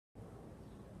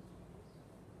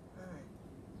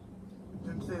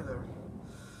either.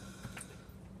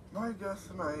 My guest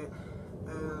tonight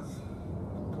is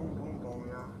boom boom boom,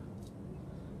 yeah.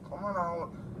 Come on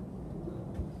out.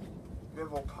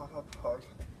 Give a little pop-up hug.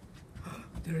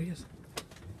 There he is.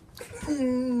 I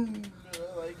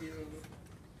like you.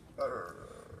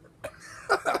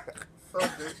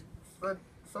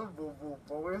 So boo boo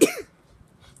boy.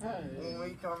 When we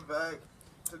come back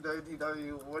to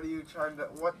WTW, what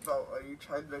belt are you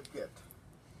trying to get?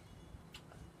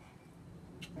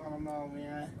 I don't know,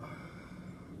 man.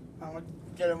 I'm gonna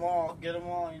get them all, you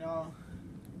know.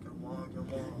 Get them all. Get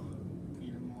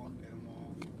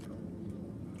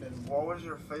them all. What was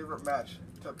your favorite match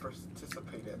to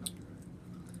participate in?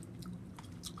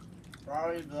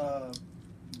 Probably the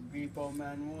Repo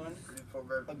Man one Repo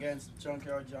Man against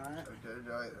Junkyard Giant. Okay,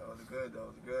 right. That was good.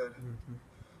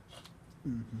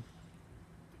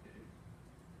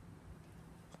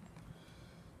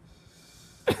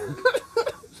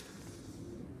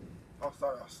 Oh,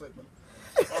 sorry, I was sleeping.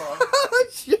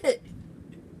 Shit!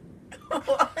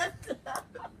 What?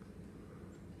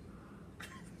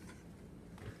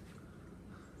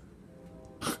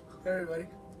 Hey everybody,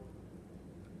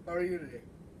 how are you today?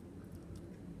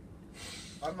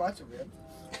 I'm watching, man.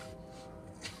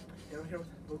 Here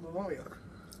with Mario.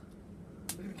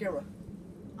 Look at the camera.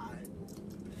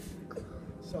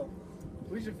 So,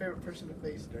 who's your favorite person to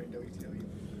face during WTW?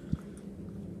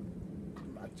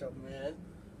 Macho Man.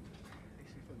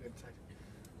 Makes me feel good inside.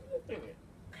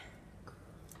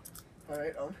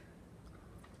 Alright,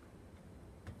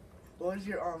 what was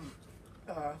your,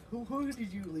 who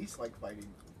did you least like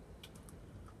fighting?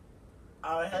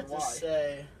 I would have to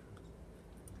say,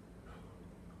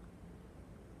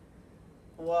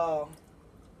 well,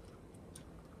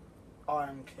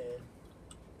 Arm Kid.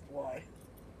 Why?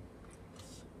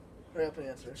 Hurry up and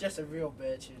answer. Just a real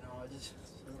bitch, you know. I just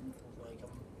like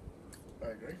him. I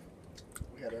agree.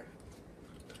 We had our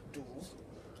duels.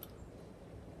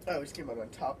 I always came out on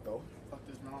top, though. Fuck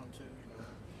his mom too, you know.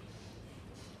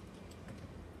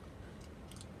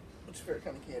 What's your favorite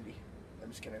kind of candy? I'm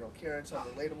just kidding. I don't care. It's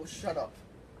unrelatable. Shut up.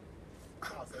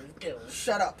 Oh, so he's killing.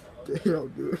 Shut up. Damn,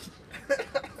 dude.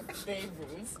 Babe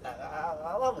Ruth.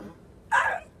 I love him.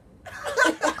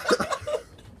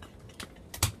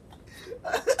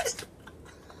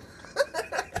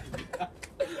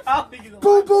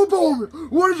 Boom, boom, boom!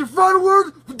 What is your final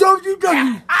word for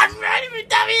WTW? I'm ready for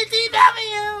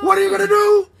WTW! What are you gonna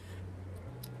do?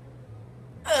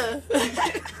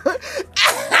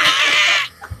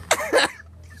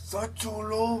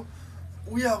 Sacholo,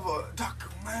 we have a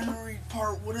documentary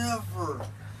part, whatever.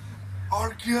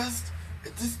 Our guest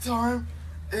at this time,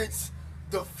 it's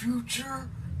the future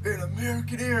in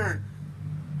American Air.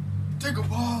 Take a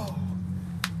ball.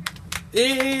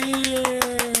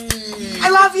 I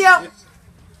love you.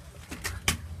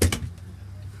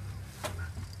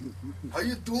 How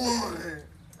you doing?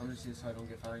 I'm just here so I don't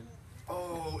get fined.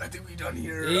 Oh, I think we done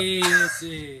here.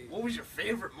 What was your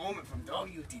favorite moment from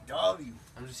WTW?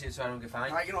 I'm just here so I don't get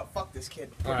fined. Alright, you know what? Fuck this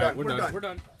kid. Alright, we're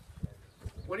done.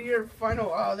 What are your final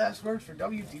last words for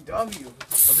WTW? I'm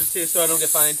just here so I don't get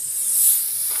fined.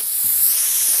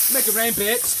 Make it rain,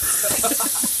 bitch.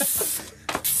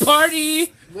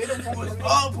 Party.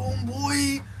 Oh, boom,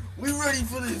 boy. We ready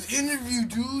for this interview,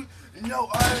 dude. You know,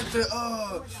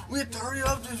 we have to hurry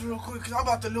up this real quick, because I'm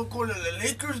about to go to the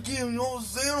Lakers game, you know what I'm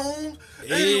saying, Holmes?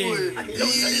 Anyway. I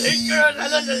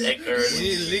love the Lakers.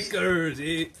 Lakers.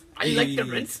 I like the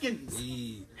Redskins.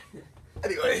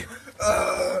 Anyway,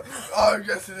 our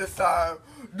guest at this time,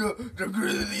 the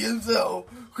Grizzly himself,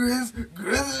 Chris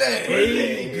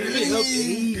Grizzly.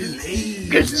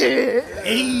 Grizzly.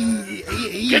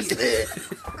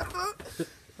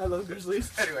 Hello, Grizzlies.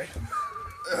 Anyway.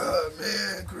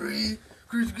 Man, Chris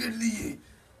Grizzly,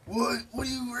 what are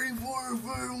you ready for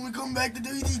when we come back to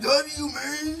WTW,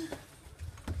 man?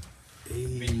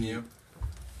 Beating you.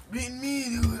 Beating me,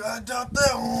 dude. I doubt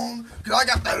that, home. Cause I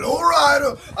got that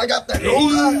lowrider. I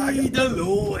The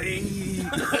low. I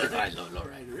love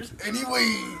lowriders. Anyway,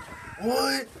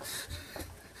 what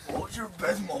was your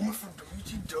best moment from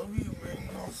WTW, man?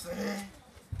 You know what I'm saying?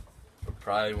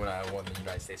 Probably when I won the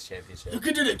United States Championship. Look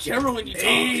into the camera when you talk.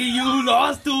 Hey, you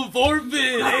lost to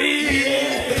forfeit.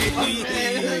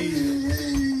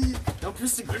 Don't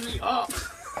piss the Grizzly off.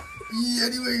 Yeah,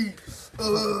 anyway,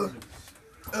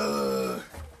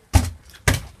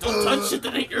 Don't touch shit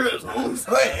that ain't yours, Holmes.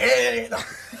 I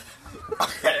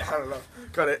don't know.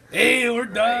 Cut it. Hey, we're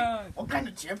done. What kind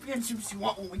of championships you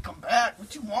want when we come back?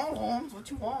 What you want, Holmes? What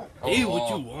you want? Hey, what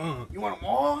you want? You want them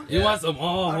all? You want some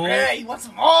more, Holmes? Okay, you want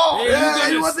some more? Hey, Yeah,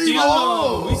 you you want gotta some steal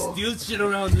more? them. We steal shit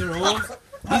around here, Holmes.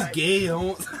 He's gay,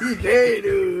 Holmes. He's gay,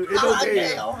 dude. It's I'm okay.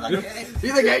 gay, I'm gay.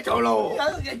 He's a gay cholo.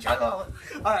 I'm a gay cholo.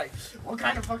 Alright, what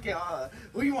kind of fucking,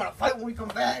 who you wanna fight when we come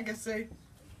back and say?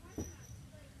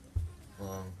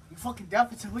 You fucking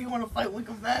deaf and say, who you wanna fight when we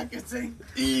come back and say?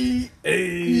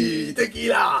 Hey,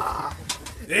 Tequila.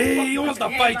 hey, he wants to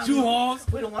fight you, Holmes.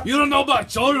 We don't want You don't know about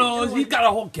Cholos. He's got a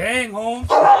whole gang, Holmes.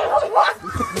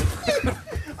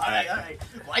 Alright.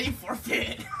 Why you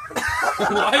forfeit?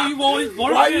 Why you always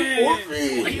forfeit? Why you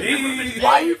forfeit? Hey,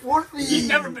 Why you forfeit? You've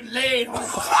never been laid.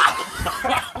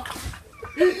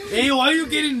 hey, why are you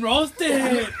getting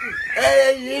roasted?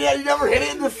 Hey, you never hit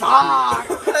it in the sock.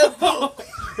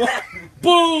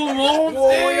 Boom, Holmes.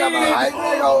 Oh, yeah,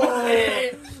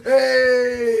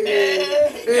 Hey.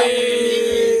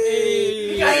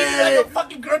 Hey. You like a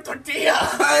fucking grilled tortilla.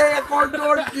 Hey, por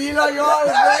tortilla, yo.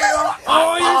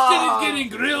 Oh, your shit is getting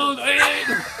grilled. Hey.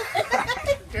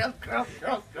 Girl.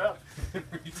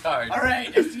 Retard.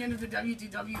 Alright, that's the end of the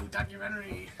WTW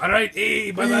documentary. All right,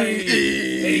 hey, bye bye.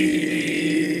 Hey.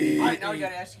 Alright, now we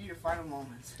gotta ask you your final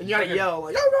moments. And you gotta yell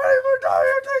like, I'm ready for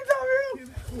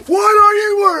WTW. What are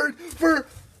you word for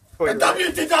The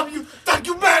WTW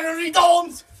documentary,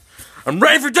 Domes! I'm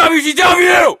ready for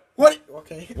WTW! What?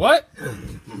 Okay. What?